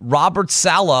 Robert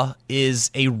Saleh is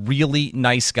a really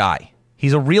nice guy.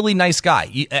 He's a really nice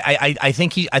guy. I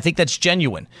think that's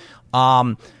genuine.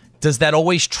 Does that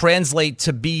always translate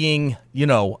to being,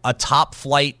 a top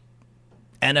flight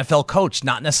NFL coach?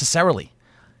 Not necessarily.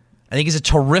 I think he's a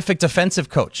terrific defensive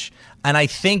coach. And I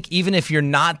think even if you're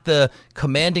not the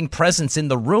commanding presence in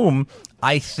the room,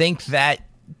 I think that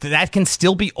can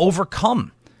still be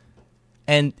overcome.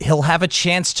 And he'll have a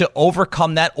chance to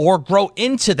overcome that or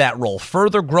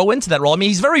further grow into that role. I mean,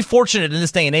 he's very fortunate in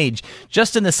this day and age,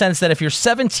 just in the sense that if you're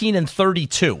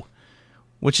 17-32,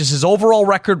 which is his overall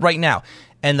record right now,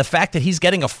 and the fact that he's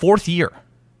getting a fourth year,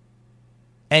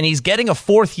 and he's getting a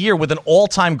fourth year with an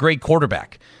all-time great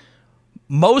quarterback.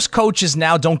 Most coaches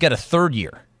now don't get a third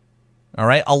year. All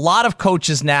right? A lot of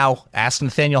coaches now, ask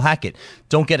Nathaniel Hackett,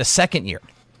 don't get a second year.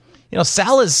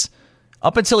 Saleh's,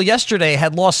 up until yesterday,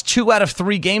 had lost 2 out of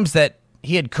 3 games that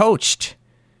he had coached.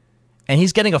 And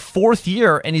he's getting a fourth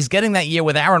year, and he's getting that year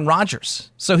with Aaron Rodgers.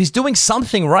 So he's doing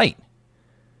something right.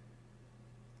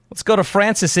 Let's go to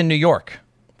Francis in New York.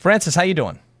 Francis, how you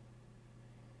doing?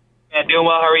 Yeah, doing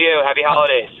well. How are you? Happy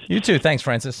holidays. You too. Thanks,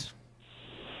 Francis.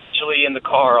 Actually, in the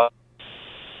car.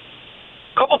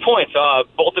 Couple points,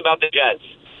 both about the Jets.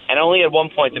 And I only had 1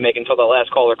 point to make until the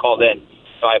last caller called in,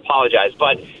 so I apologize.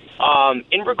 But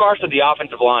in regards to the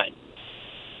offensive line,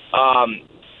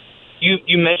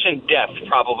 you mentioned depth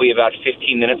probably about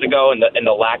 15 minutes ago, and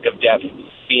the lack of depth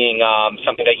being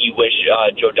something that you wish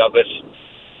Joe Douglas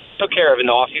took care of in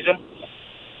the offseason.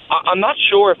 I'm not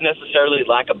sure if necessarily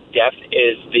lack of depth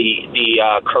is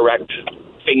the correct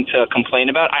thing to complain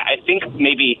about. I think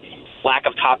maybe lack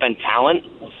of top-end talent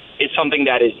is something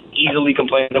that is easily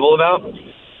complainable about.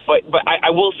 But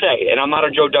I will say, and I'm not a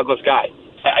Joe Douglas guy,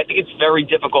 I think it's very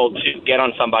difficult to get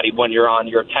on somebody when you're on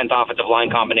your 10th offensive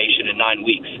line combination in 9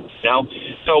 weeks.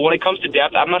 So when it comes to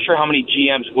depth, I'm not sure how many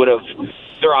GMs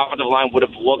their offensive line would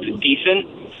have looked decent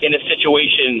in a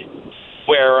situation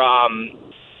where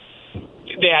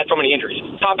they had so many injuries.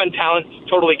 Top end talent,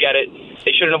 totally get it.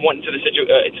 They shouldn't have went into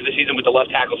the season with the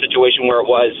left tackle situation where it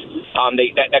was.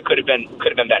 That could have been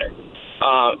better.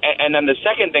 And then the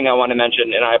second thing I want to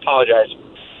mention, and I apologize,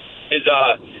 is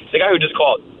the guy who just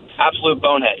called, absolute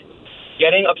bonehead.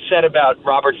 Getting upset about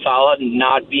Robert Saleh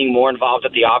not being more involved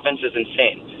at the offense is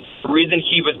insane. The reason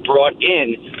he was brought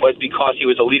in was because he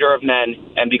was a leader of men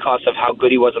and because of how good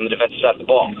he was on the defensive side of the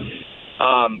ball.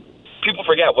 People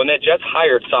forget, when the Jets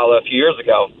hired Saleh a few years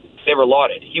ago, they were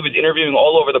lauded. He was interviewing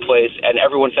all over the place, and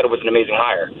everyone said it was an amazing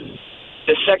hire.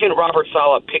 The second Robert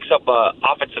Saleh picks up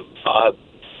off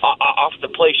the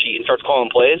play sheet and starts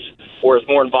calling plays, or is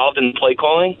more involved in play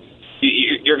calling,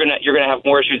 you're gonna have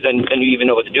more issues than you even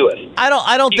know what to do with. I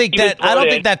don't think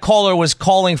that caller was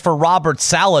calling for Robert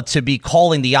Saleh to be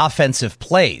calling the offensive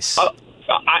plays.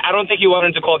 I I don't think he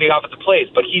wanted to call the offensive plays,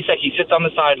 but he said he sits on the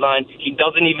sideline. He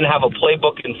doesn't even have a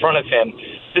playbook in front of him.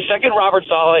 The second Robert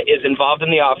Saleh is involved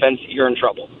in the offense, you're in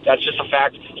trouble. That's just a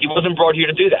fact. He wasn't brought here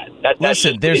to do that.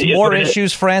 Listen, there's more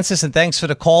issues, Francis, and thanks for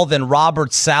the call, than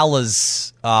Robert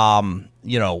Saleh's,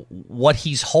 what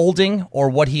he's holding or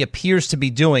what he appears to be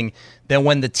doing than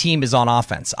when the team is on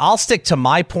offense. I'll stick to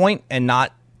my point and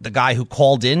not the guy who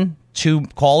called in 2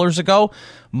 callers ago.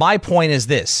 My point is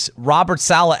this: Robert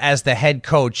Saleh, as the head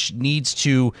coach, needs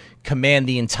to command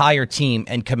the entire team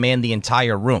and command the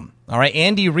entire room. All right,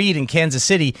 Andy Reid in Kansas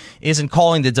City isn't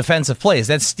calling the defensive plays.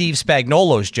 That's Steve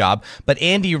Spagnuolo's job. But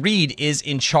Andy Reid is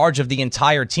in charge of the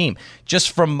entire team.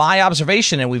 Just from my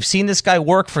observation, and we've seen this guy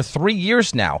work for 3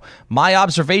 years now, my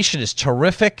observation is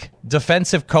terrific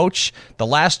defensive coach. The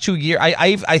last 2 years,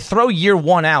 I throw year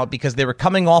 1 out because they were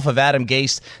coming off of Adam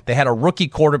Gase. They had a rookie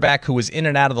quarterback who was in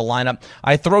and out of the lineup.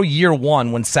 I throw year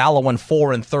 1 when Saleh went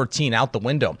 4-13 out the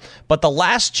window. But the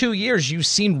last 2 years, you've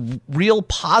seen real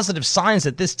positive signs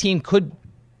that this team could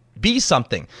be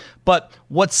something. But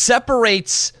what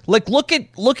separates, like, look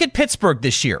at Pittsburgh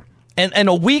this year. And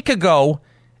a week ago,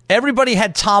 everybody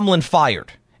had Tomlin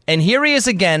fired. And here he is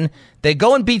again. They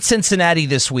go and beat Cincinnati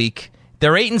this week.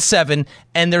 They're 8-7,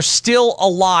 and they're still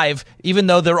alive, even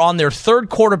though they're on their 3rd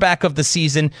quarterback of the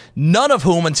season, none of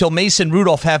whom until Mason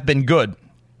Rudolph have been good.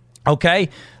 Okay?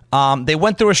 They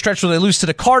went through a stretch where they lose to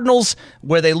the Cardinals,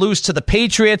 where they lose to the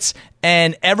Patriots,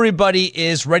 and everybody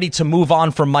is ready to move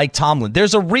on from Mike Tomlin.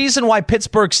 There's a reason why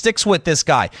Pittsburgh sticks with this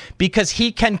guy, because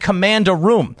he can command a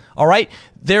room. All right?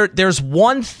 There's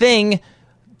one thing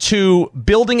to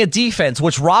building a defense,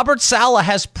 which Robert Saleh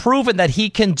has proven that he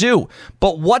can do.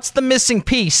 But what's the missing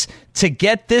piece to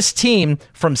get this team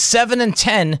from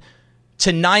 7-10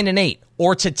 to 9-8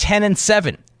 or to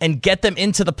 10-7 and get them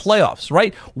into the playoffs,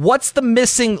 right? What's the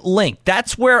missing link?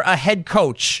 That's where a head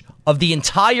coach of the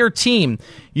entire team,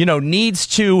 needs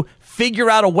to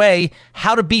figure out a way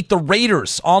how to beat the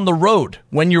Raiders on the road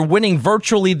when you're winning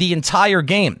virtually the entire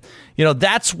game.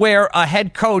 That's where a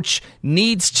head coach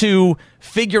needs to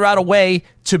figure out a way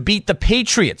to beat the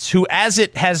Patriots, who, as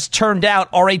it has turned out,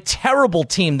 are a terrible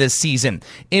team this season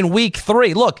in week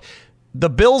 3. Look, the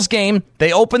Bills game,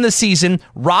 they open the season,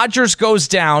 Rodgers goes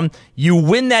down, you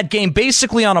win that game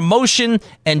basically on emotion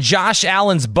and Josh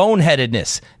Allen's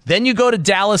boneheadedness. Then you go to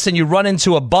Dallas and you run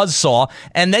into a buzzsaw,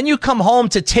 and then you come home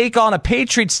to take on a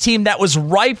Patriots team that was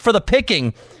ripe for the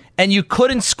picking, and you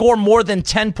couldn't score more than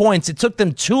 10 points. It took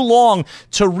them too long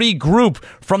to regroup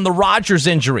from the Rodgers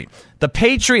injury. The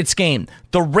Patriots game,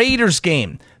 the Raiders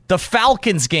game, the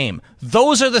Falcons game.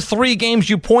 Those are the 3 games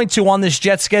you point to on this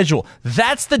Jet schedule.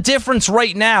 That's the difference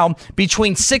right now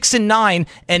between 6-9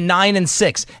 and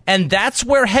 9-6. And that's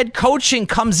where head coaching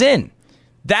comes in.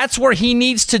 That's where he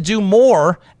needs to do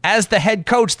more as the head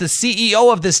coach, the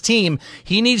CEO of this team.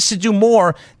 He needs to do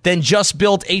more than just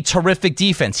build a terrific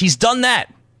defense. He's done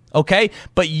that, okay?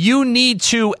 But you need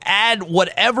to add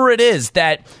whatever it is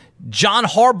that John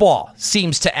Harbaugh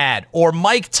seems to add, or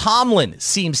Mike Tomlin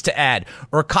seems to add,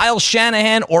 or Kyle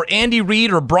Shanahan, or Andy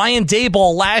Reid, or Brian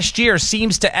Daboll last year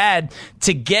seems to add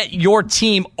to get your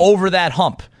team over that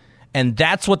hump. And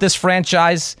that's what this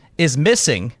franchise is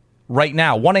missing right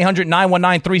now.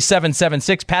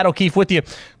 1-800-919-3776. Pat O'Keefe with you.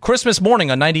 Christmas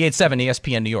morning on 98.7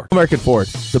 ESPN New York. American Ford,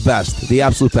 the best, the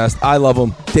absolute best. I love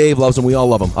them. Dave loves them. We all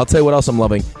love them. I'll tell you what else I'm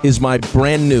loving is my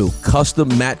brand new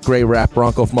custom matte gray wrap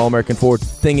Bronco from All American Ford.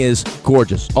 Thing is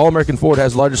gorgeous. All American Ford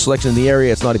has the largest selection in the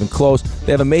area. It's not even close.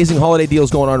 They have amazing holiday deals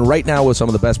going on right now with some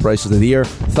of the best prices of the year.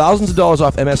 Thousands of dollars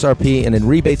off MSRP and in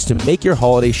rebates to make your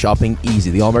holiday shopping easy.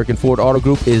 The All American Ford Auto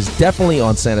Group is definitely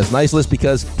on Santa's nice list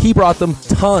because he brought them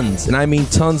tons, and I mean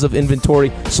tons of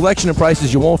inventory, selection, and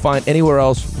prices you won't find anywhere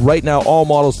else. Right now, all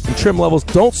models and trim levels.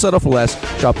 Don't settle for less.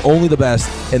 Shop only the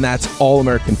best, and that's All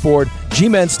American Ford.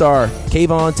 G-Men star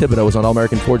Kayvon Thibodeau is on All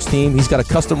American Ford's team. He's got a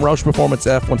custom Roush Performance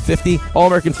F-150. All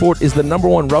American Ford is the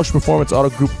 #1 Roush Performance auto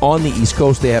group on the East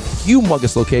Coast. They have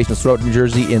humongous locations throughout New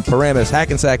Jersey in Paramus,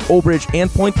 Hackensack, Old Bridge, and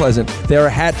Point Pleasant. They're a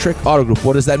hat-trick auto group.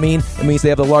 What does that mean? It means they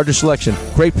have the largest selection,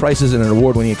 great prices, and an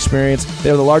award-winning experience.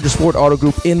 They're the largest Ford auto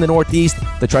group in the Northeast.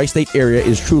 The tri-state area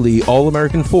is truly All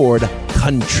American Ford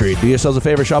country. Do yourselves a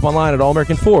favor, shop online at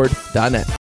allamericanford.net.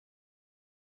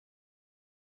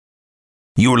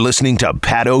 You're listening to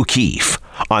Pat O'Keefe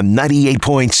on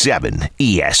 98.7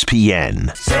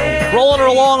 ESPN. Rolling her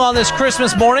along on this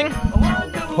Christmas morning.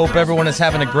 Hope everyone is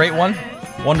having a great one.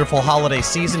 Wonderful holiday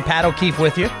season. Pat O'Keefe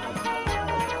with you.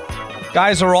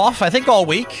 Guys are off, I think, all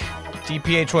week.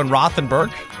 DPH and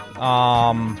Rothenberg.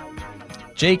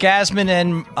 Jake Asman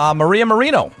and Maria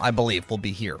Marino, I believe, will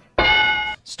be here.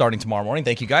 starting tomorrow morning.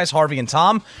 Thank you, guys. Harvey and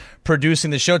Tom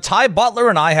producing the show. Ty Butler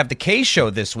and I have the K Show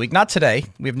this week. Not today.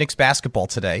 We have Knicks basketball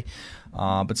today.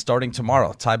 But starting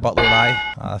tomorrow, Ty Butler and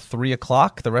I, 3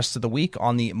 o'clock the rest of the week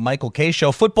on the Michael K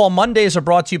Show. Football Mondays are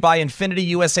brought to you by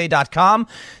InfinityUSA.com.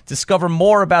 Discover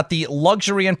more about the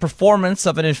luxury and performance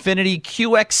of an Infinity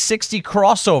QX60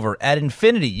 crossover at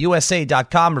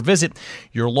InfinityUSA.com or visit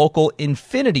your local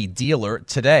Infinity dealer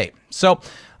today. So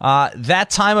that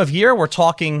time of year, we're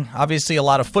talking obviously a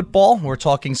lot of football. We're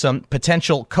talking some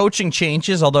potential coaching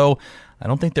changes, although I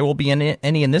don't think there will be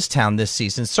any in this town this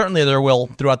season. Certainly there will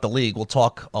throughout the league. We'll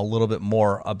talk a little bit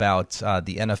more about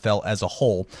the NFL as a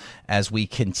whole as we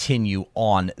continue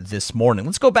on this morning.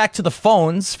 Let's go back to the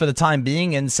phones for the time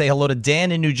being and say hello to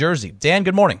Dan in New Jersey. Dan,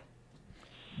 good morning.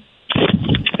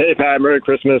 Hey, Pat. Merry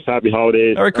Christmas. Happy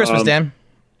holidays. Merry Christmas, Dan.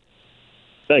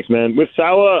 Thanks, man. With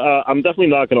Saleh, I'm definitely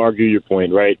not going to argue your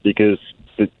point, right? Because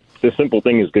the simple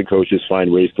thing is good coaches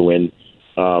find ways to win.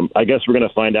 I guess we're going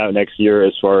to find out next year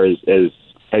as far as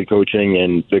head coaching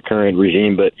and the current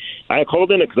regime. But I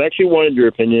called in because I actually wanted your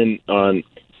opinion on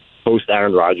post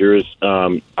Aaron Rodgers.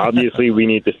 Obviously, we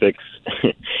need to fix.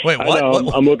 Wait, what?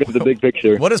 I'm looking at the big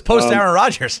picture. What is post Aaron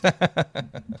Rodgers?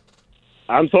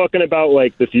 I'm talking about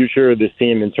like the future of this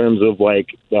team in terms of like,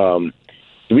 do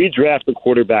we draft a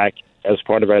quarterback as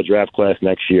part of our draft class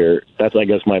next year? That's, I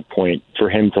guess, my point,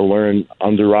 for him to learn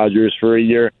under Rodgers for a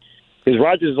year. Because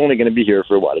Rodgers is only going to be here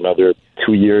for, another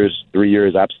 2 years, 3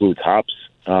 years, absolute tops.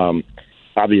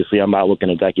 Obviously, I'm not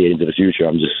looking a decade into the future.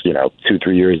 I'm just,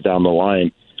 2-3 years down the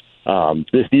line.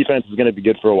 This defense is going to be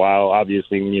good for a while.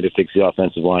 Obviously, we need to fix the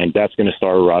offensive line. That's going to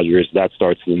start with Rodgers. That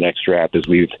starts the next draft, as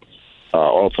we've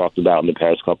all talked about in the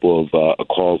past couple of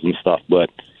calls and stuff.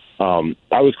 But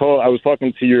I was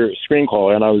talking to your screen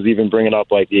call, and I was even bringing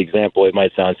up, like, the example. It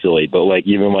might sound silly, but, like,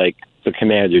 even, like, the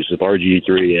Commanders with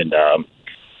RG3 and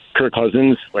Kirk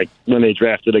Cousins, like when they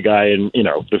drafted a guy in,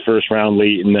 the first round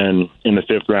late and then in the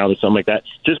fifth round or something like that,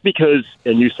 just because,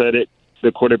 and you said it,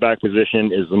 the quarterback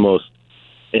position is the most,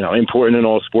 important in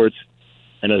all sports.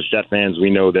 And as Jet fans, we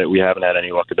know that we haven't had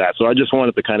any luck with that. So I just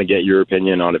wanted to kind of get your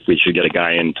opinion on if we should get a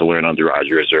guy in to learn under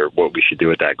Rodgers or what we should do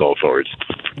with that going forward.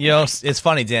 It's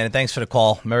funny, Dan, and thanks for the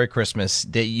call. Merry Christmas.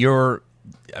 That's,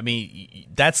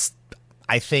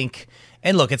 I think,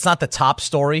 and look, it's not the top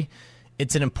story.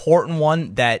 It's an important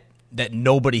one that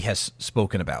nobody has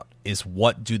spoken about, is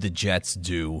what do the Jets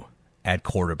do at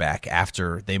quarterback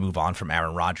after they move on from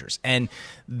Aaron Rodgers. And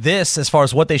this, as far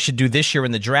as what they should do this year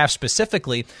in the draft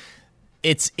specifically,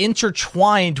 it's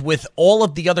intertwined with all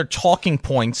of the other talking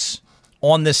points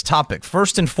on this topic.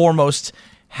 First and foremost,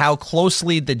 how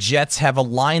closely the Jets have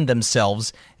aligned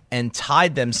themselves and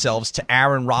tied themselves to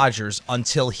Aaron Rodgers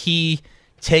until he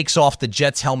takes off the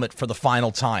Jets helmet for the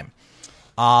final time.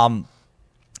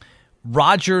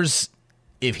 Rodgers,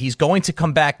 if he's going to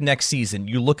come back next season,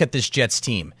 you look at this Jets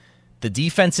team. The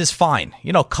defense is fine.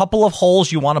 A couple of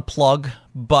holes you want to plug,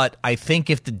 but I think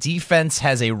if the defense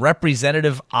has a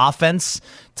representative offense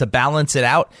to balance it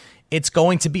out, it's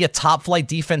going to be a top-flight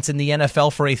defense in the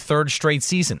NFL for a third straight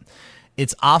season.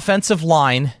 It's offensive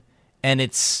line and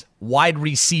it's wide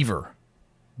receiver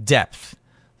depth.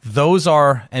 Those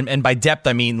are, and by depth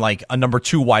I mean like a number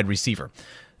 2 wide receiver.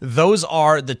 Those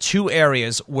are the two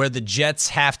areas where the Jets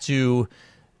have to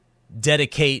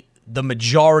dedicate the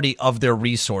majority of their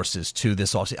resources to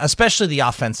this offseason, especially the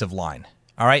offensive line.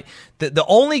 All right. The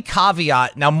only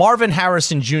caveat, now Marvin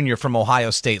Harrison Jr. from Ohio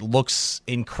State looks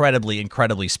incredibly,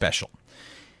 incredibly special.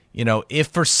 If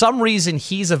for some reason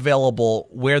he's available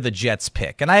where the Jets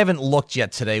pick, and I haven't looked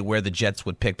yet today where the Jets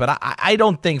would pick, but I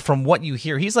don't think from what you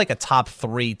hear, he's like a top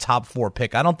 3, top 4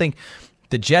 pick. I don't think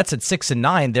the Jets at 6 and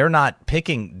 9, they're not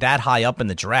picking that high up in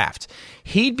the draft.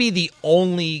 He'd be the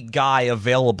only guy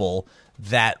available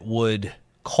that would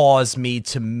cause me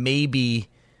to maybe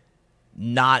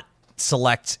not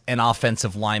select an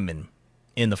offensive lineman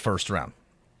in the first round.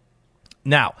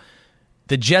 Now,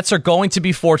 the Jets are going to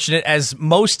be fortunate, as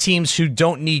most teams who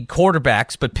don't need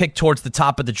quarterbacks but pick towards the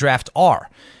top of the draft are,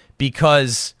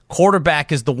 because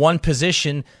quarterback is the one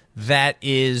position that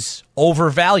is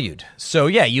overvalued. So,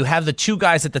 yeah, you have the 2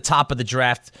 guys at the top of the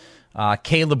draft,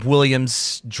 Caleb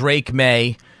Williams, Drake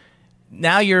May.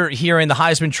 Now you're hearing the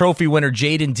Heisman Trophy winner,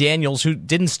 Jaden Daniels, who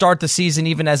didn't start the season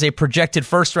even as a projected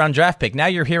first-round draft pick. Now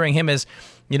you're hearing him as,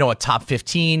 a top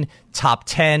 15, top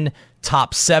 10,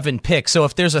 top 7 pick. So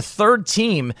if there's a third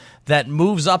team that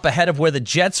moves up ahead of where the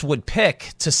Jets would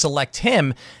pick to select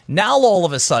him, now all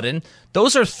of a sudden,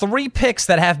 those are 3 picks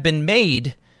that have been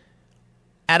made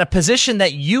at a position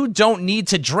that you don't need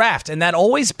to draft. And that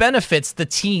always benefits the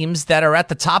teams that are at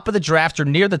the top of the draft or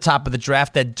near the top of the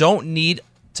draft that don't need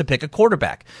to pick a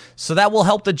quarterback. So that will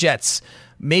help the Jets.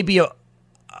 Maybe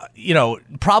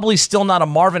probably still not a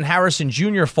Marvin Harrison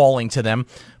Jr. falling to them,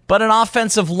 but an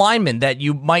offensive lineman that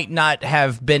you might not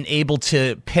have been able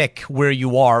to pick where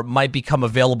you are might become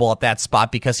available at that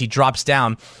spot because he drops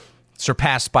down,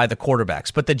 surpassed by the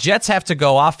quarterbacks. But the Jets have to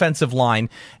go offensive line,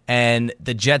 and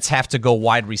the Jets have to go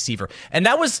wide receiver. And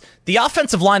the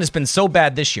offensive line has been so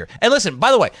bad this year. And listen,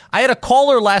 by the way, I had a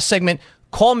caller last segment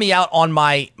call me out on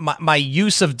my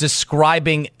use of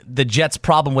describing the Jets'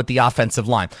 problem with the offensive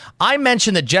line. I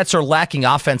mentioned the Jets are lacking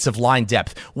offensive line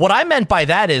depth. What I meant by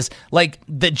that is,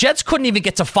 the Jets couldn't even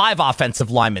get to 5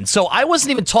 offensive linemen. So I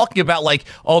wasn't even talking about,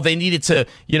 they needed to,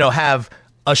 have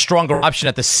a stronger option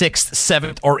at the 6th,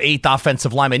 7th, or 8th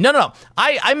offensive lineman. No.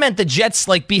 I meant the Jets,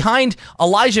 behind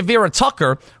Elijah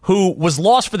Vera-Tucker, who was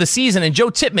lost for the season, and Joe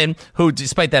Tippmann, who,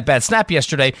 despite that bad snap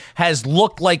yesterday, has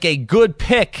looked like a good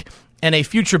pick and a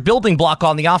future building block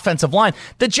on the offensive line.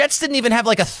 The Jets didn't even have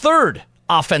a third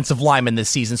offensive lineman this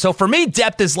season. So for me,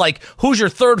 depth is who's your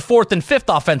 3rd, 4th, and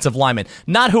 5th offensive lineman,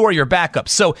 not who are your backups.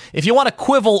 So if you want to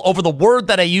quibble over the word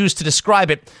that I used to describe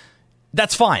it,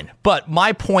 that's fine. But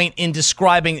my point in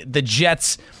describing the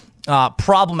Jets'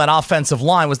 problem at offensive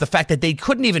line was the fact that they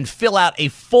couldn't even fill out a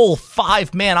full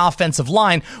 5-man offensive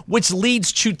line, which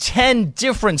leads to 10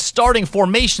 different starting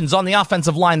formations on the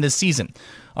offensive line this season.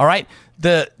 All right?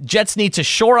 The Jets need to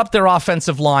shore up their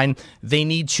offensive line. They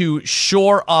need to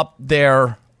shore up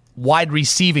their wide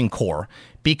receiving core.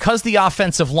 Because the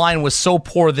offensive line was so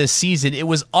poor this season, it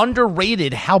was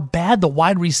underrated how bad the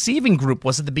wide receiving group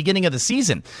was at the beginning of the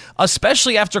season,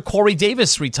 especially after Corey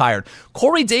Davis retired.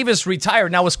 Corey Davis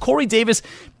retired. Now, was Corey Davis,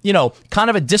 kind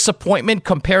of a disappointment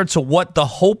compared to what the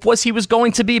hope was he was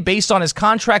going to be based on his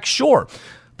contract? Sure.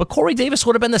 But Corey Davis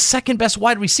would have been the 2nd best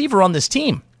wide receiver on this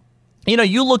team.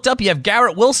 You looked up, you have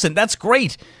Garrett Wilson. That's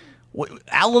great.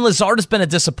 Alan Lazard has been a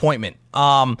disappointment.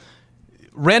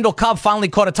 Randall Cobb finally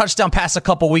caught a touchdown pass a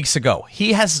couple weeks ago.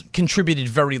 He has contributed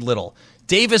very little.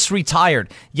 Davis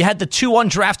retired. You had the 2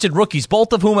 undrafted rookies,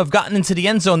 both of whom have gotten into the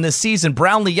end zone this season.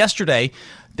 Brownlee yesterday.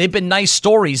 They've been nice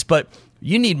stories, but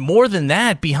you need more than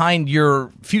that behind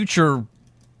your future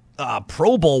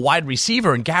Pro Bowl wide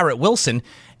receiver and Garrett Wilson.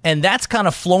 And that's kind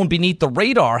of flown beneath the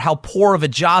radar, how poor of a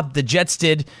job the Jets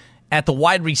did at the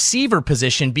wide receiver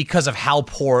position because of how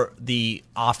poor the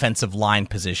offensive line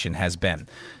position has been.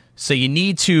 So you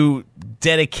need to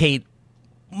dedicate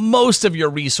most of your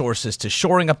resources to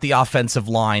shoring up the offensive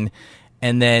line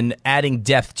and then adding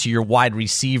depth to your wide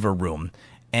receiver room.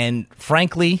 And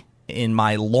frankly, in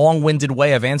my long-winded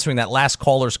way of answering that last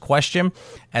caller's question,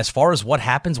 as far as what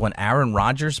happens when Aaron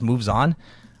Rodgers moves on,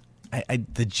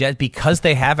 the Jets, because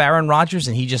they have Aaron Rodgers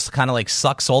and he just kind of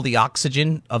sucks all the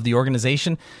oxygen of the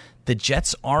organization, the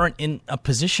Jets aren't in a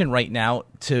position right now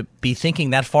to be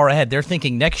thinking that far ahead. They're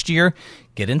thinking next year,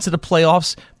 get into the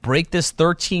playoffs, break this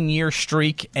 13-year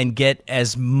streak, and get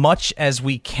as much as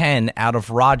we can out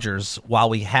of Rodgers while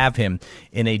we have him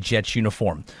in a Jets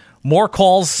uniform. More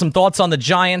calls, some thoughts on the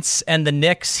Giants and the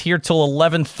Knicks here till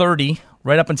 11:30,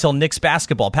 right up until Knicks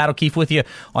basketball. Pat O'Keefe with you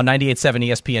on 98.7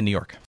 ESPN New York.